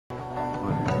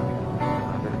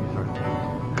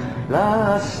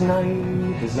Last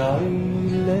night as I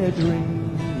lay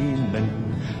dreaming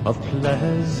of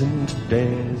pleasant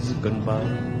days gone by,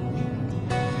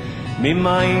 me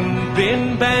mind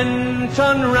been bent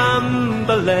on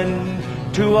rambling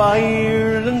to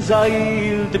Ireland's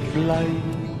isle to fly.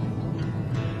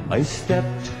 I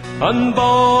stepped on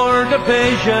board a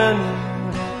vision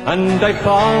and I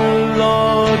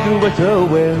followed with a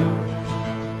will,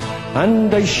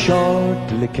 and I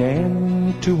shortly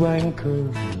came to anchor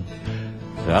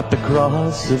at the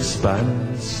cross of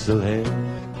Spancil Hill.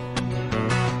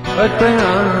 I'd been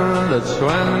on the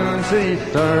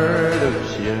 23rd of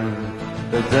June,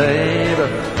 the day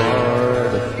before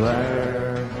the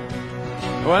flare,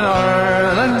 when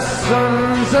Ireland's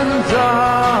sons and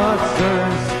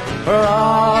daughters were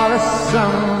all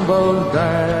assembled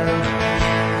there.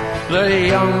 The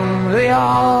young, the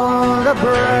old, the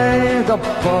brave, the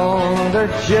bold, their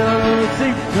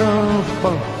duty to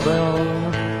fulfill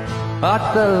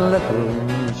at the little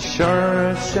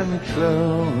church in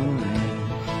Clooney,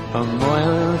 a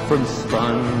mile from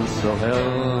Spancil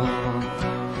Hill.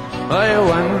 I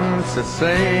went to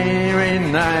see my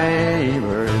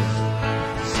neighbours,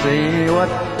 see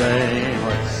what they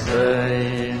would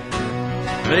say.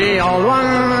 The old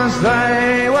ones,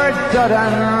 they were dead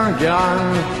and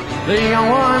gone, the young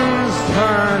ones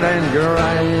turning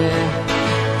grey.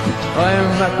 I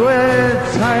met with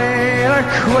Taylor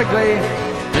quickly,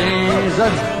 he's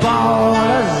as bold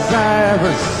as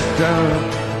ever stood.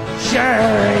 Sure,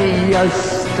 he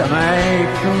used to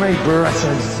make me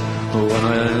breeches when I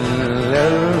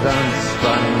lived on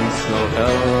Spancil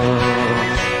Hill.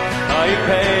 I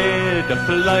paid a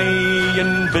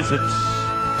flying visit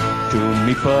to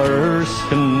me first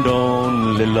and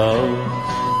only love.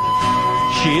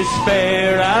 She is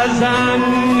fair as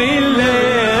any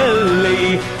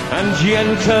lily and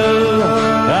gentle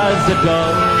as a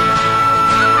dove.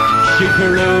 She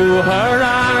threw her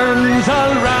arms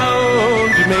all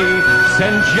round me,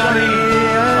 said, Johnny,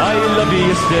 I love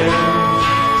you still.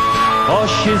 Oh,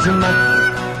 she's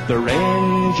not the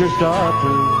ranger's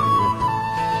daughter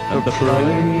and the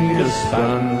pride of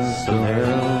Spancil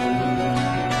Hill.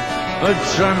 I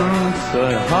dreamt I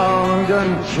hug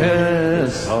and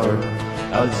kiss her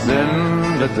as in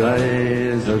the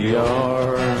days of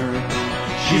yore.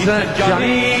 She said,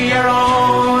 Johnny, you're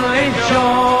only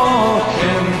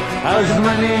joking, as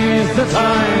many's the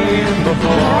time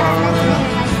before.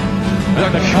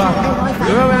 At the cock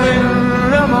grew in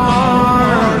the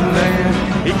morning,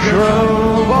 he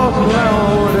crew both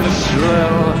loud and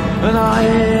shrill, and I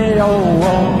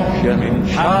awoke in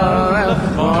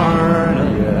California,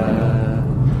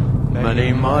 many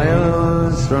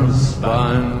miles from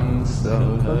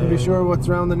Spancil Hill. Couldn't be sure what's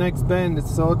around the next bend,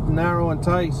 it's so narrow and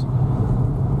tight.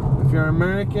 If you're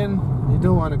American, you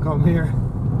don't want to come here,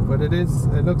 but it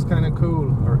looks kind of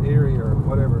cool, or eerie, or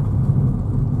whatever.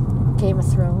 Game of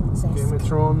Thrones. Game of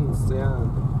Thrones, yeah.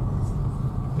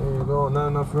 There you go, not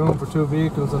enough room for two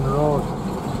vehicles on the road.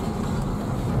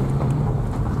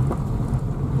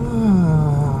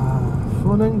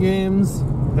 Fun and games,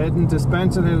 heading to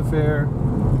Spancil Hill Fair,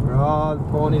 where all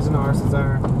ponies and horses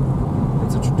are.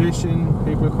 It's a tradition,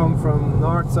 people come from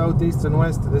north, south, east and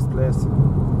west to this place.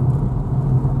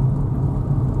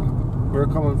 We're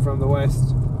coming from the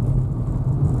west.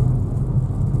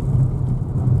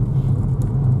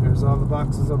 There's all the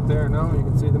boxes up there now, you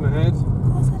can see them ahead.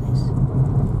 Was that it?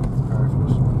 It's part of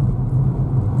it.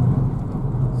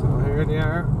 So here they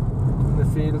are, in the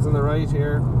fields on the right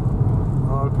here,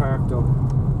 all parked up.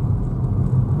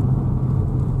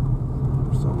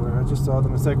 Somewhere, I just saw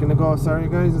them a second ago. Sorry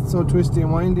guys, it's so twisty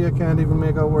and windy I can't even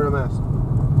make out where I'm at.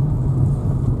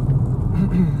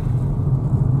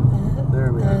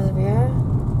 There we are. There we are.